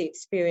came out of the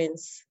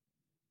experience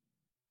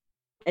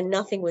and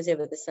nothing was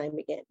ever the same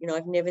again.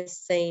 I've never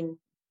seen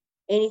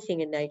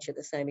anything in nature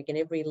the same again.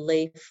 Every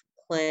leaf,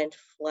 plant,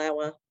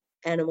 flower,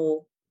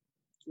 animal,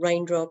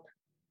 raindrop,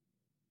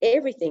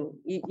 everything.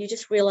 You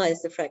just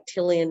realize the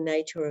fractilian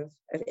nature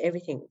of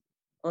everything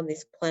on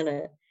this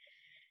planet.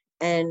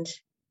 And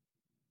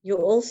you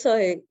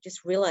also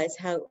just realize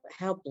how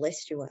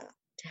blessed you are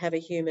to have a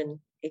human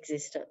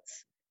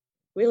existence.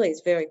 Really,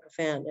 it's very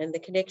profound. And the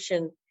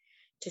connection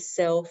to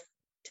self,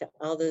 to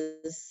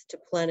others, to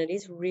planet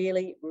is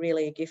really,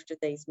 really a gift of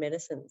these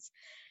medicines.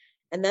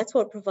 And that's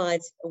what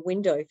provides a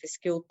window for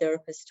skilled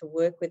therapists to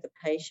work with the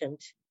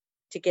patient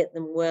to get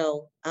them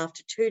well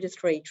after 2 to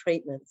 3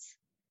 treatments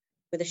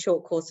with a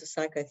short course of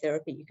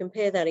psychotherapy. You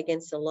compare that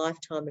against a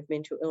lifetime of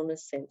mental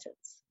illness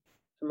sentence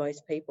for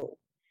most people.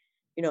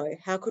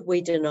 How could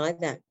we deny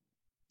that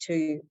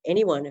to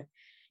anyone,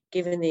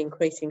 given the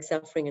increasing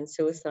suffering and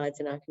suicides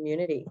in our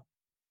community?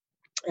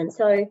 And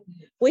so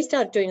we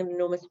started doing an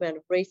enormous amount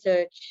of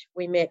research.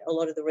 We met a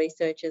lot of the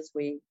researchers.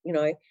 We,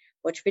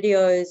 watched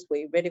videos.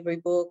 We read every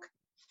book.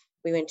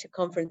 We went to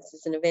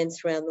conferences and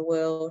events around the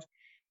world.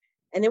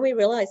 And then we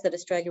realised that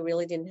Australia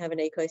really didn't have an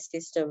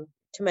ecosystem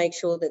to make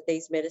sure that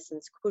these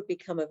medicines could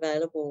become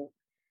available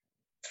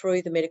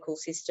through the medical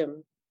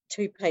system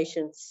to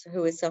patients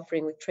who are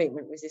suffering with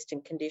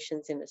treatment-resistant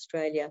conditions in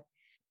Australia,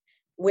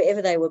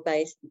 wherever they were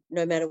based,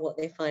 no matter what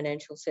their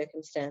financial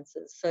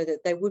circumstances, so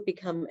that they would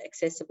become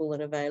accessible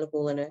and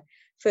available and a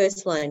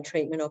first-line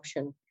treatment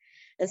option.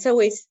 And so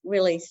we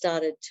really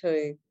started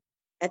to,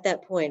 at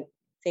that point,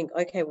 think,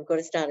 okay, we've got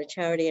to start a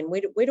charity. And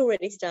we'd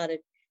already started,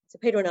 so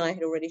Peter and I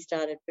had already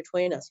started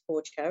between us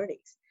 4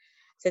 charities.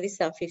 So this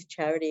is our 5th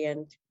charity,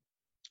 and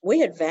we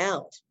had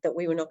vowed that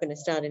we were not going to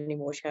start any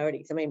more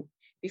charities. I mean,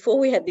 before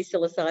we had this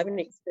psilocybin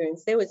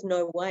experience, there was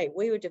no way.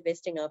 We were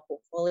divesting our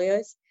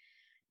portfolios.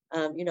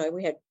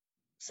 We had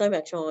so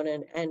much on,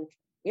 and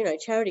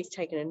charities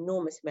take an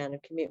enormous amount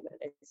of commitment,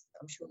 as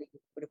I'm sure you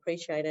would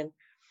appreciate. And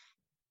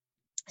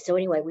so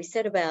anyway, we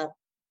set about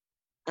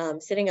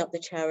setting up the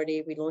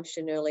charity. We launched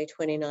in early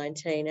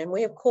 2019, and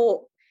we have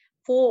four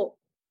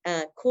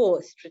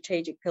core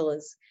strategic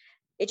pillars: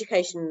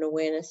 education and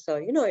awareness.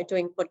 So,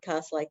 doing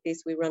podcasts like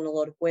this, we run a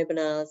lot of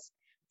webinars,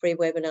 free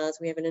webinars.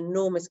 We have an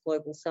enormous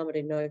global summit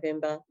in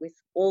November with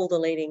all the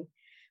leading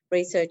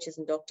researchers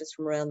and doctors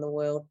from around the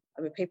world.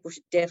 I mean, people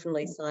should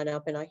definitely sign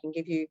up, and I can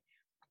give you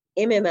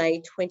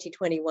MMA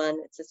 2021.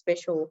 It's a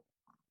special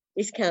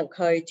discount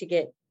code to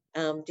get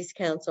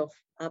discounts off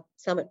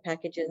summit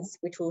packages,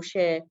 which we'll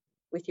share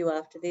with you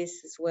after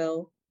this as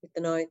well with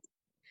the notes.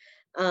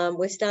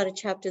 We've started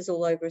chapters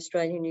all over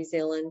Australia and New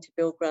Zealand to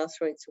build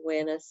grassroots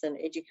awareness and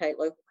educate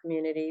local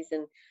communities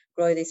and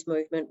grow this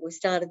movement. We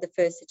started the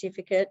first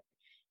certificate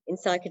in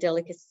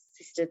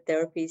psychedelic-assisted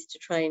therapies to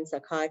train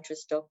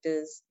psychiatrists,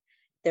 doctors,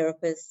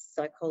 therapists,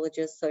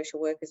 psychologists, social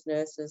workers,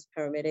 nurses,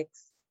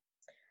 paramedics.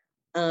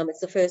 It's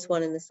the first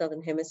one in the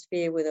Southern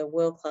Hemisphere with a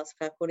world-class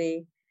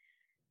faculty.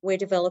 We're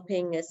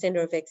developing a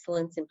centre of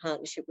excellence in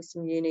partnership with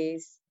some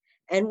unis,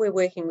 and we're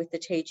working with the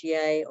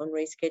TGA on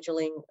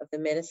rescheduling of the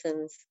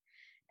medicines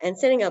and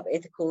setting up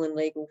ethical and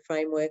legal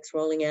frameworks,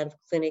 rolling out of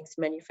clinics,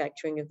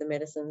 manufacturing of the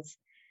medicines.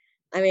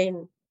 I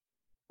mean,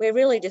 we're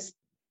really just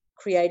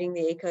creating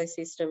the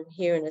ecosystem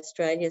here in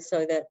Australia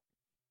so that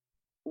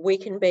we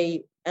can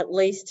be at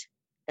least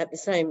at the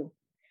same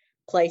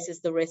place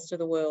as the rest of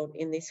the world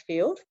in this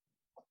field.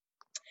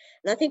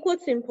 And I think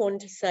what's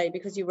important to say,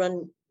 because you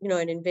run,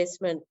 an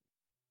investment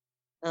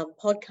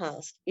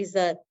podcast, is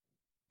that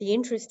the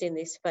interest in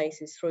this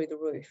space is through the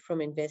roof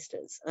from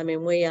investors. I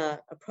mean, we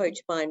are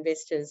approached by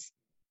investors,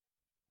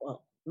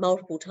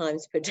 multiple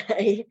times per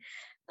day.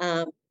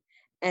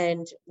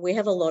 And we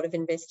have a lot of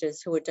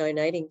investors who are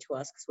donating to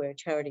us, because we're a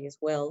charity as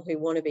well, who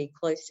want to be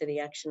close to the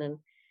action and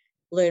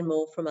learn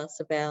more from us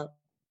about,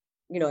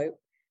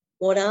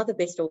 what are the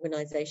best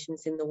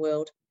organisations in the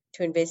world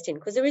to invest in,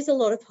 because there is a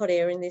lot of hot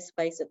air in this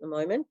space at the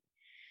moment.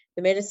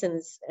 The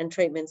medicines and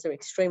treatments are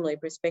extremely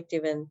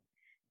prospective, and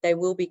they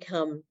will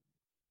become,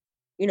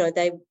 they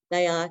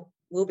are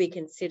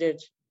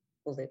considered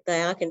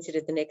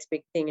the next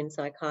big thing in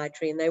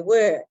psychiatry, and they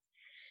were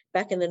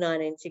back in the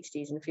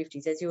 1960s and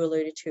 50s, as you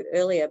alluded to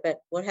earlier.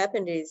 But what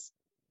happened is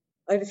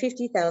over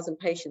 50,000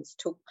 patients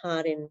took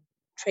part in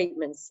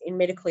treatments in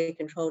medically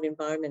controlled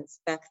environments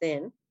back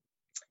then,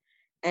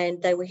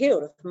 and they were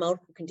healed of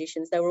multiple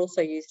conditions. They were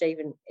also used,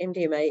 even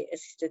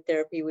MDMA-assisted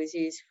therapy was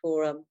used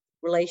for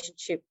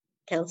relationship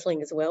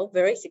counselling as well,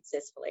 very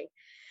successfully.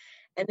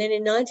 And then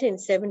in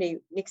 1970,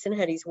 Nixon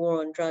had his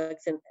war on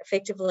drugs and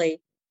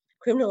effectively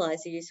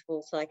criminalised the use of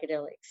all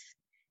psychedelics.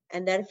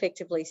 And that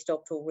effectively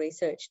stopped all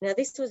research. Now,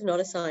 this was not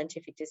a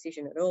scientific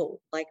decision at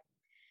all. Like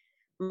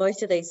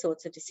most of these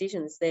sorts of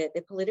decisions, they're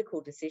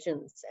political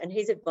decisions. And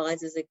his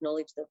advisors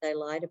acknowledged that they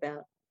lied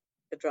about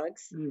the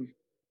drugs.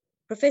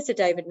 Professor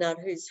David Nutt,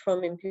 who's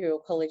from Imperial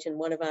College and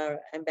one of our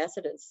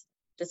ambassadors,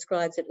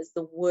 describes it as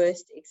the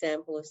worst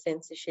example of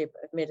censorship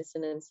of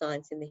medicine and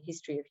science in the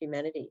history of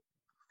humanity.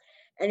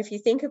 And if you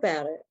think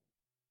about it,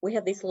 we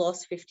have this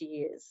lost 50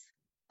 years.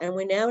 And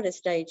we're now at a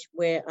stage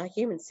where our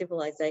human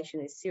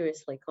civilization is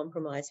seriously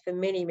compromised for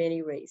many,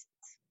 many reasons.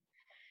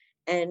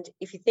 And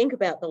if you think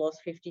about the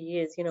last 50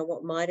 years,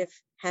 what might have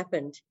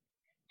happened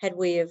had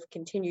we have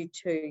continued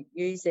to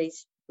use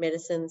these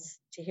medicines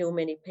to heal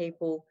many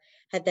people,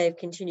 had they have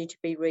continued to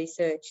be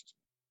researched,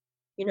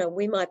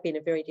 we might be in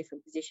a very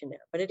different position now.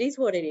 But it is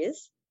what it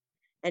is.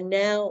 And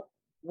now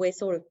we're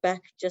sort of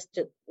back just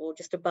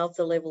above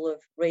the level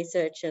of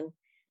research and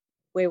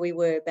where we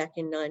were back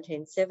in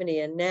 1970.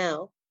 And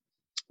now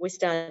we're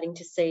starting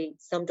to see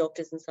some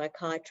doctors and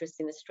psychiatrists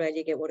in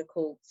Australia get what are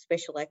called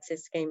special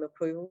access scheme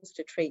approvals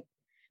to treat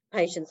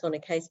patients on a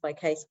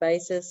case-by-case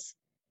basis,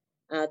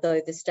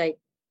 though the state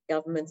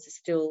governments are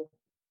still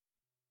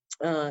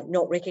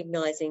not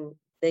recognising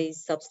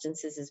these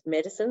substances as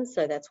medicines.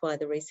 So that's why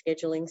the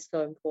rescheduling is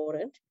so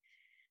important.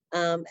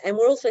 And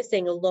we're also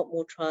seeing a lot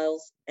more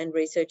trials and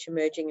research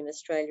emerging in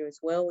Australia as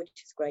well, which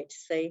is great to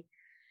see.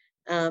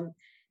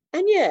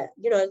 And yeah,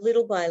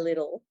 little by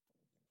little,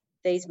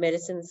 these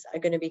medicines are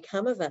going to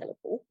become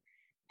available,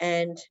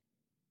 and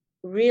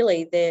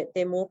really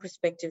they're more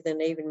prospective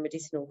than even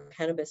medicinal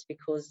cannabis,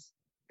 because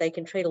they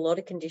can treat a lot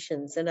of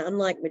conditions. And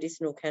unlike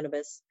medicinal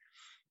cannabis,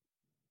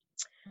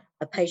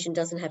 a patient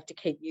doesn't have to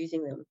keep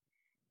using them.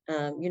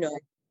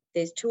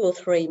 There's 2 or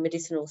 3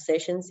 medicinal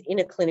sessions in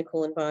a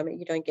clinical environment.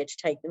 You don't get to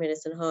take the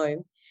medicine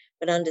home,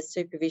 but under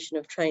supervision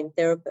of trained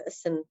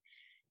therapists. And,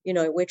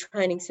 we're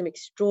training some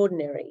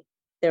extraordinary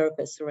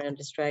therapists around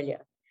Australia.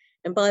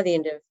 And by the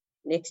end of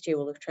next year,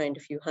 we'll have trained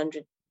a few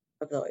hundred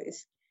of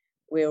those.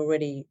 We're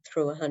already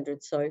through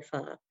 100 so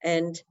far.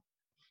 And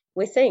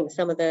we're seeing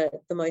some of the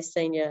most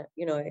senior,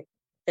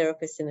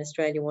 therapists in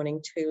Australia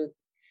wanting to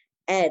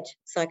add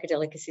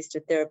psychedelic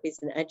assisted therapy as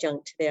an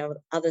adjunct to their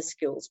other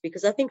skills,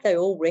 because I think they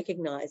all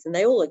recognise and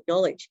they all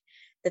acknowledge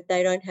that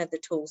they don't have the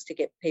tools to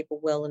get people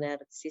well and out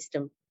of the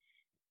system.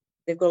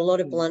 They've got a lot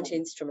of blunt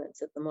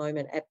instruments at the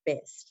moment at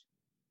best.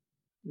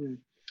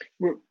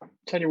 Well,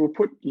 Tania, we'll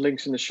put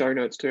links in the show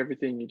notes to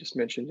everything you just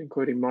mentioned,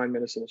 including Mind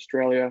Medicine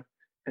Australia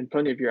and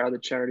plenty of your other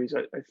charities.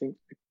 I think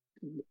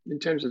in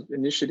terms of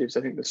initiatives,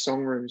 I think the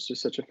Song Room is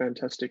just such a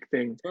fantastic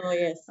thing. Oh,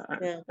 yes.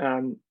 Yeah.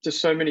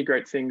 Just so many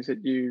great things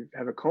that you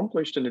have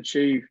accomplished and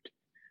achieved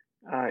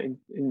in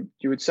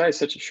you would say,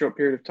 such a short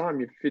period of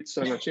time. You've fit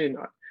so much in.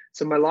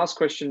 So my last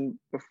question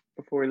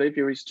before we leave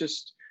you is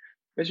just,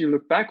 as you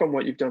look back on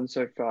what you've done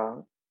so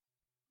far,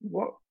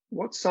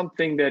 what's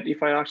something that,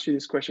 if I ask you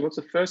this question, what's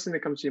the first thing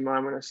that comes to your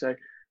mind when I say,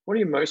 what are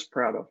you most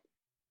proud of?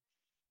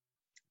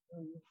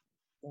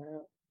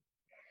 Wow.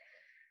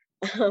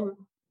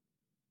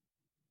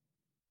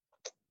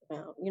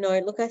 Wow.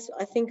 Look, I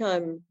think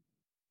I'm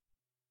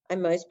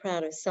most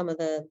proud of some of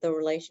the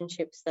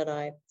relationships that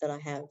I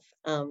have,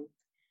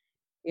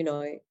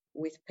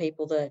 with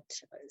people that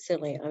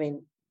certainly,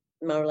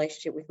 my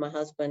relationship with my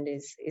husband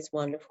is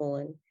wonderful,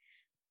 and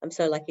I'm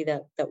so lucky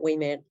that we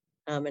met.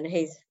 And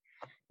he's,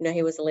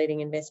 he was a leading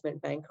investment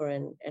banker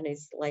and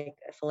is like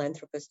a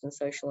philanthropist and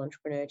social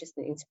entrepreneur, just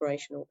an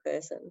inspirational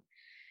person.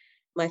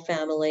 My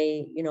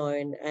family,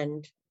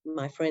 and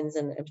my friends,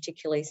 and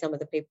particularly some of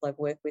the people I've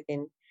worked with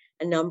in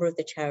a number of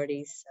the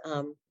charities,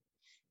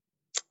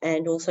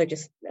 and also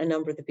just a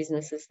number of the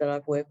businesses that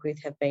I've worked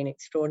with have been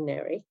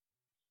extraordinary.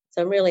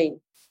 So I'm really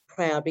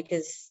proud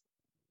because,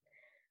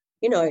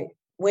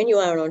 when you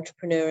are an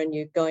entrepreneur and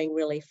you're going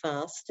really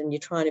fast and you're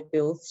trying to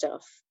build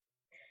stuff,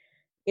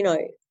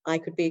 I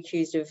could be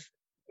accused of,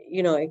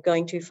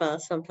 going too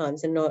fast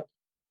sometimes and not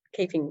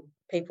keeping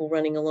people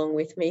running along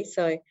with me.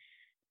 So,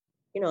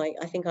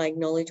 I think I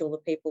acknowledge all the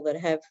people that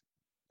have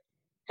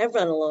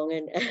run along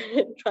and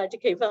tried to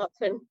keep up,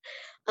 and,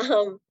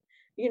 and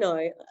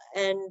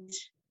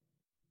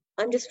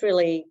I'm just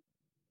really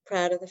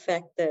proud of the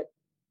fact that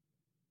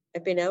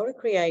I've been able to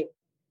create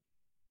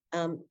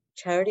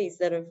charities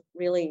that have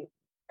really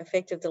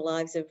affected the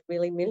lives of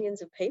really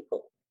millions of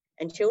people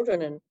and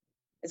children and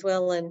as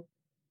well. And,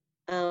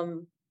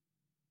 and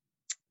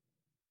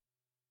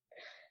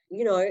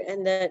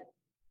that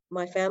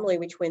my family,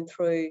 which went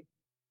through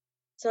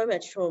so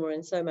much trauma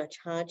and so much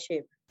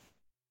hardship,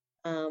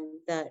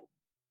 that,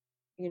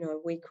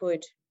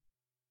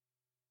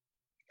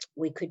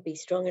 we could be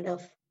strong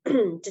enough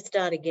to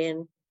start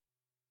again.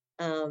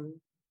 And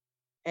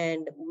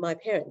my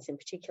parents in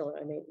particular,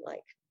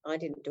 I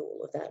didn't do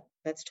all of that.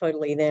 That's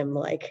totally them.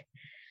 I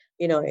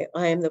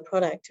am the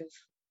product of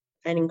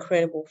an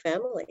incredible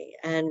family,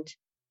 and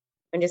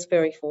I'm just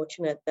very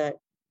fortunate that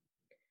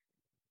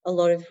a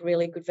lot of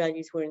really good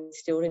values were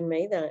instilled in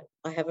me, that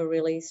I have a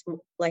really,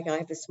 I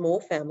have a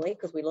small family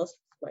because we lost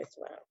most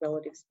of our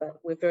relatives, but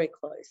we're very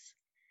close.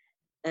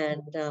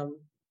 And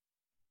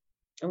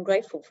I'm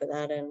grateful for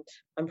that, and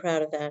I'm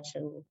proud of that.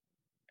 And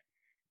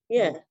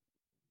yeah.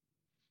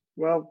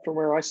 Well, from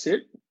where I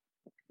sit,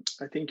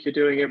 I think you're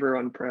doing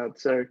everyone proud.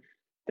 So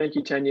thank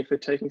you, Tania, for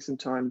taking some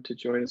time to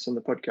join us on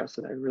the podcast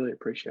today. I really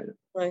appreciate it.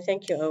 No,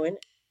 thank you, Owen.